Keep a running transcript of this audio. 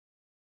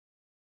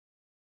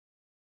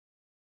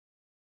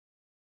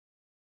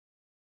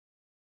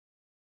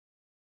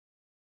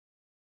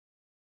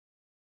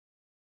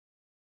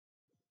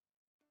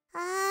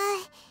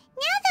Now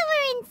that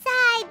we're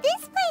inside,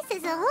 this place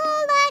is a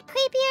whole lot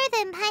creepier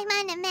than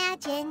Paimon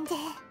imagined.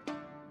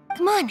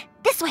 Come on,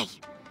 this way.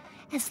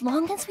 As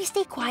long as we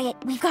stay quiet,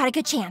 we've got a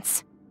good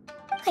chance.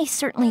 I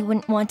certainly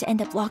wouldn't want to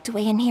end up locked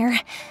away in here.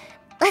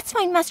 Let's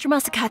find Master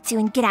Masakatsu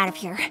and get out of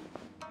here.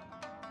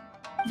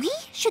 We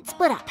should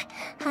split up.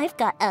 I've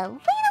got a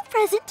little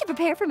present to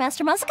prepare for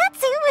Master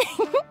Masakatsu.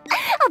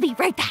 I'll be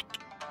right back.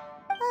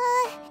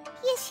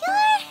 You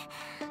sure?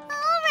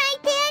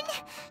 Alright then.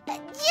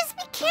 Just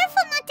be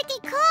careful not to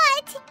get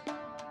caught.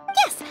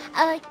 Yes,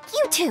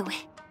 you too.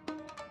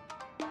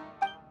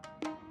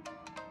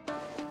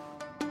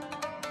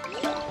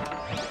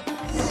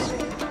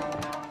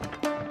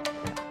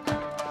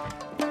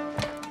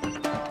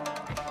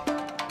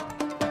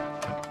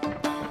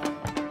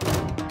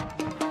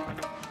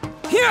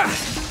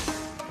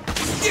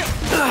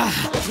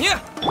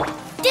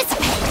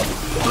 Dissipate!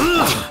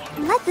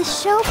 Let the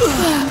show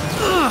begin.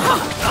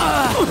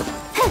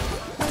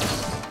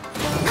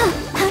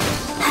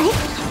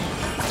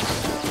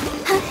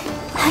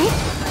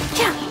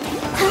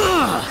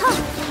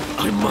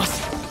 I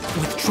must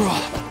withdraw.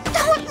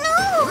 Oh no!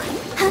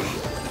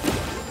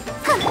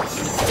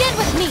 Stand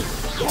with me!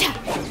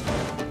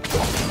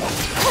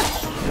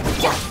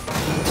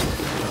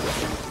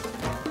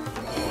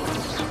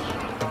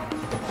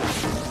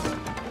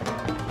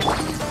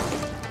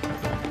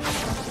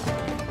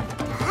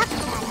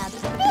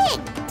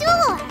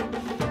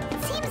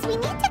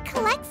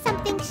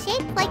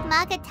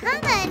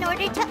 In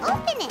order to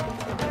open it.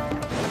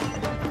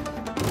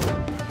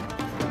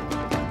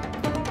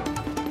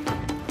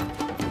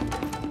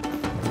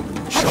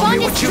 Show me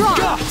what you've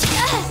got!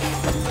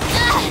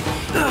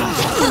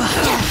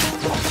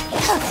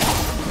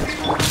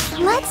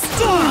 Let's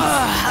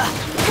dance!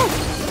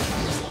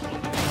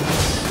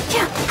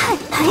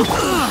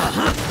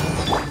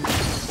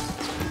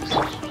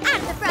 Out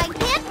of the frying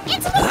pan,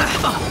 it's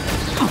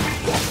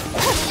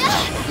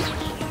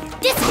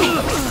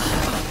Dissipate!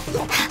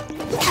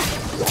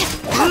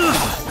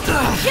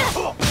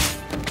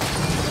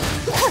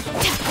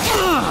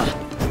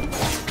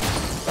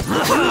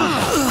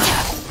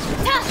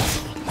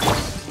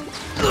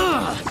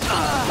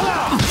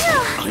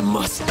 I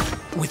must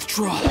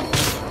withdraw.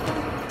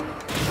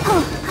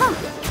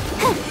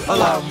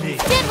 Allow me.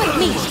 Stand with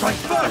me! Strike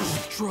first!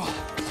 Withdraw.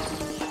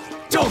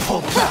 Don't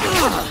hold back!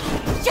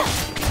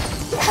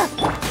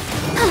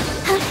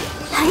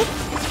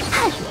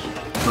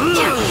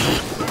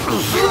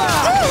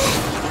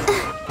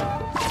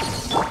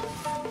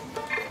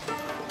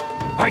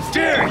 I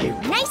dare you!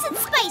 nice and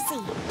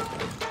spicy.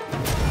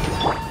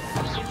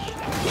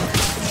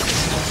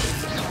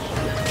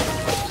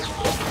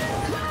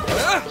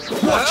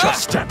 Watch your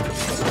step!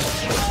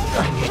 I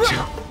need to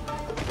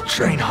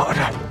train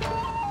harder.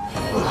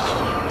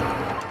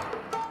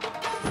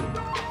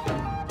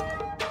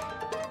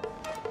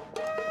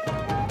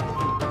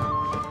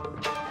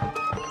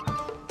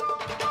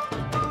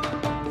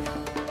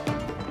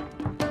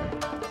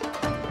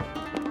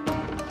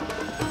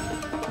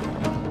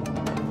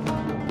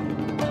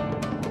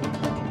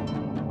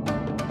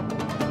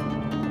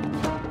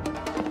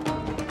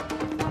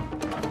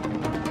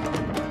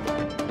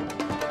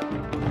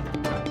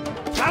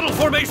 Battle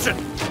formation!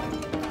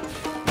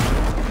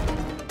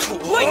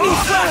 Lightning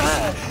flash!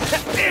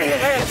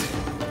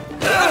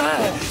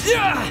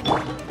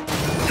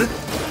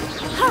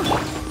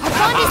 Our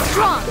bond is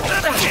strong!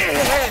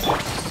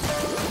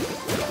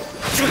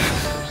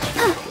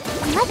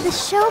 Let the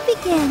show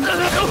begin.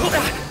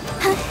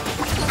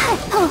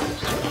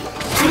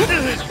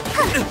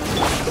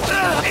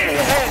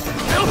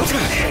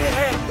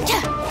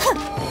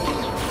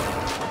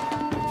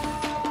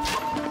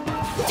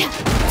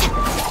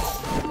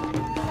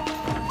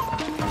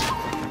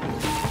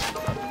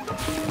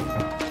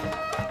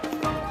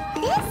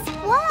 This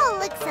wall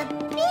looks a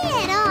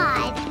bit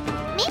odd.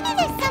 Maybe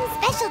there's some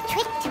special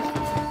trick to it.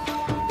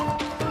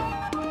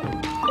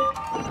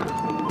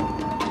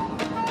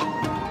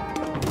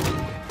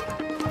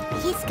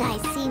 These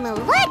guys seem a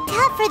lot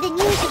tougher than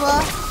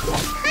usual.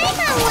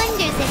 Paimon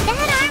wonders if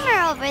that armor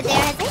over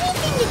there has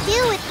anything to do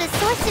with the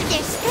source of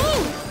their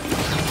strength.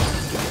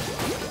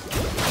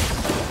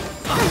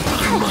 I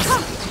must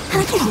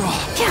withdraw.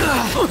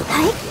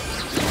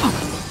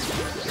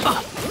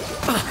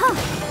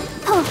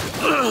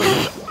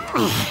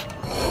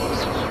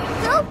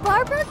 Go,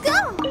 Barbara, go!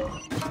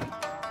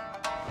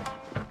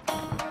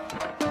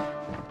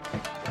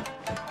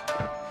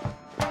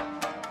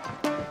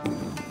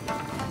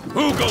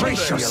 Who goes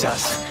Brace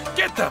yourselves.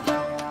 Get them!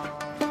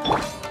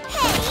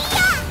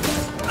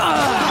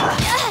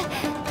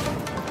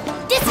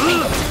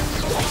 Dissipate!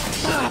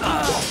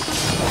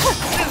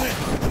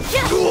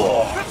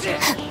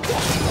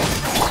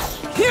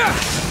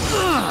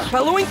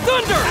 Bellowing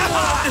thunder!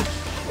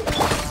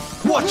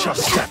 Watch your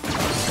step!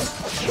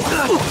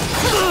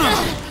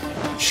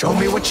 Show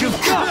me what you've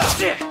got!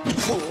 You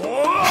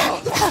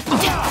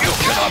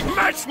cannot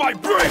match my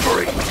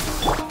bravery!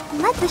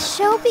 Let the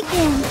show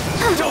begin.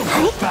 Don't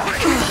hold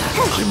back!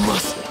 I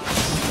must...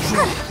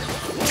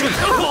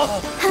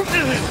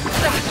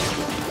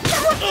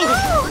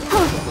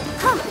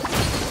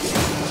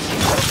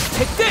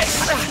 Take this!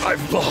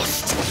 I've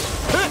lost.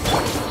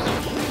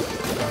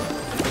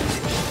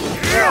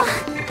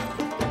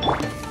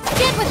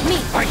 Get with me!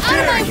 I Out of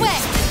dare my you. way!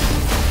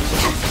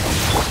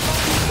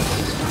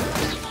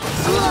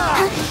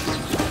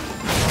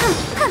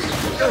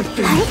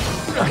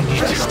 I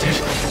need to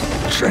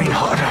train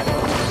harder.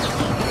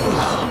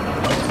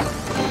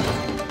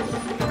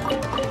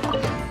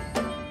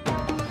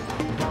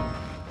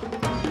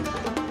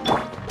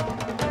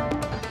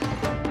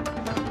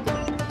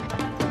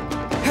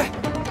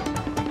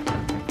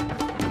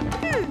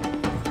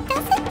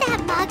 Doesn't that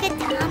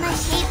Magatama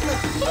shape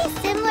look pretty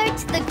similar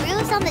to the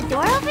grooves on the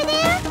door over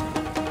there?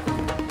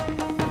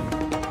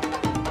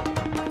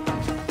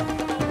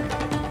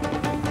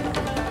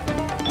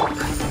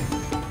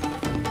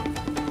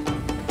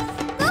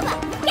 Booba,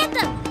 get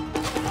them!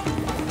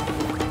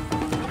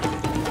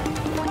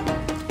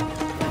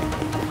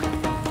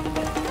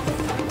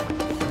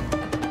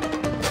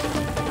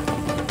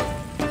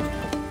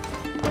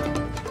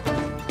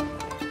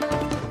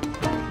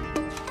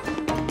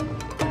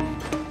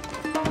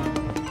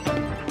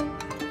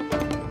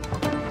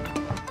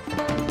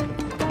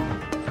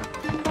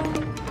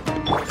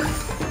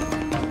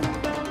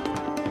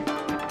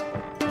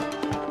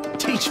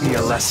 Teach me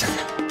a lesson.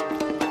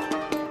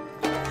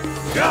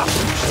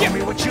 Show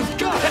me what you've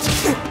got.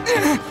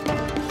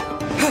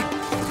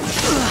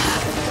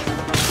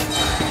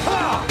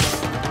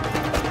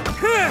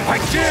 I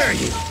dare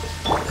you.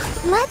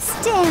 Let's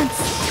dance.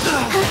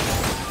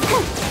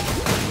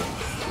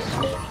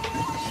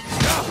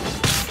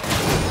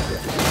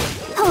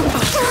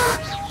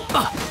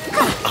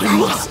 I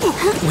must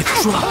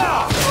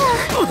withdraw.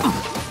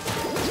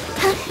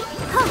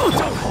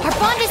 Our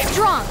bond is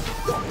strong.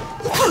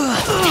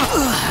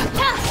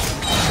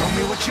 Show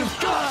me what you've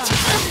got.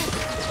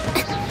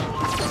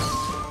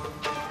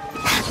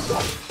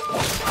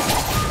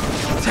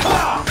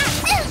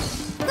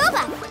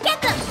 Booba, get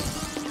them!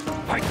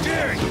 I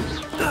dare you.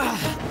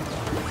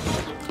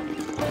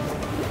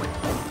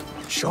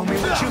 Show me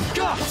what you've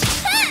got.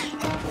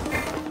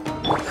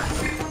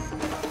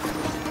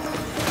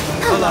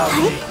 Allow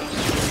me.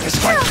 It's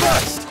my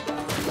first.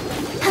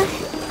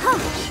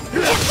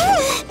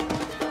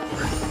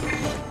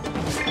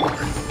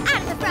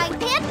 Out of the frying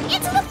pan,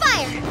 into the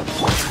fire!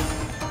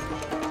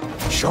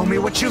 Show me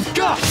what you've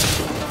got.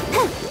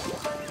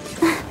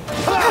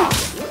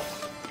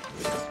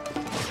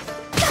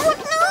 Oh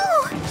no!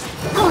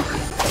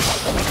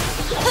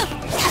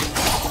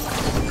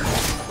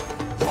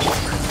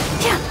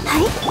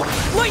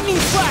 Lightning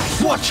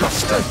flash! Watch your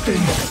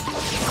stepping.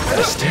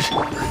 Missed it.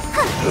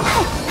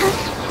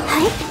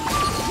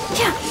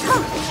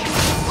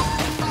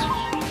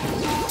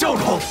 Don't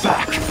hold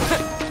back.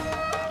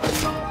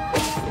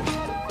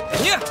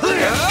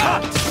 Clear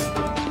cut.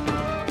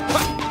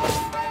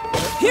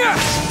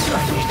 I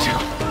need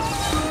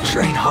to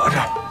train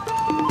harder.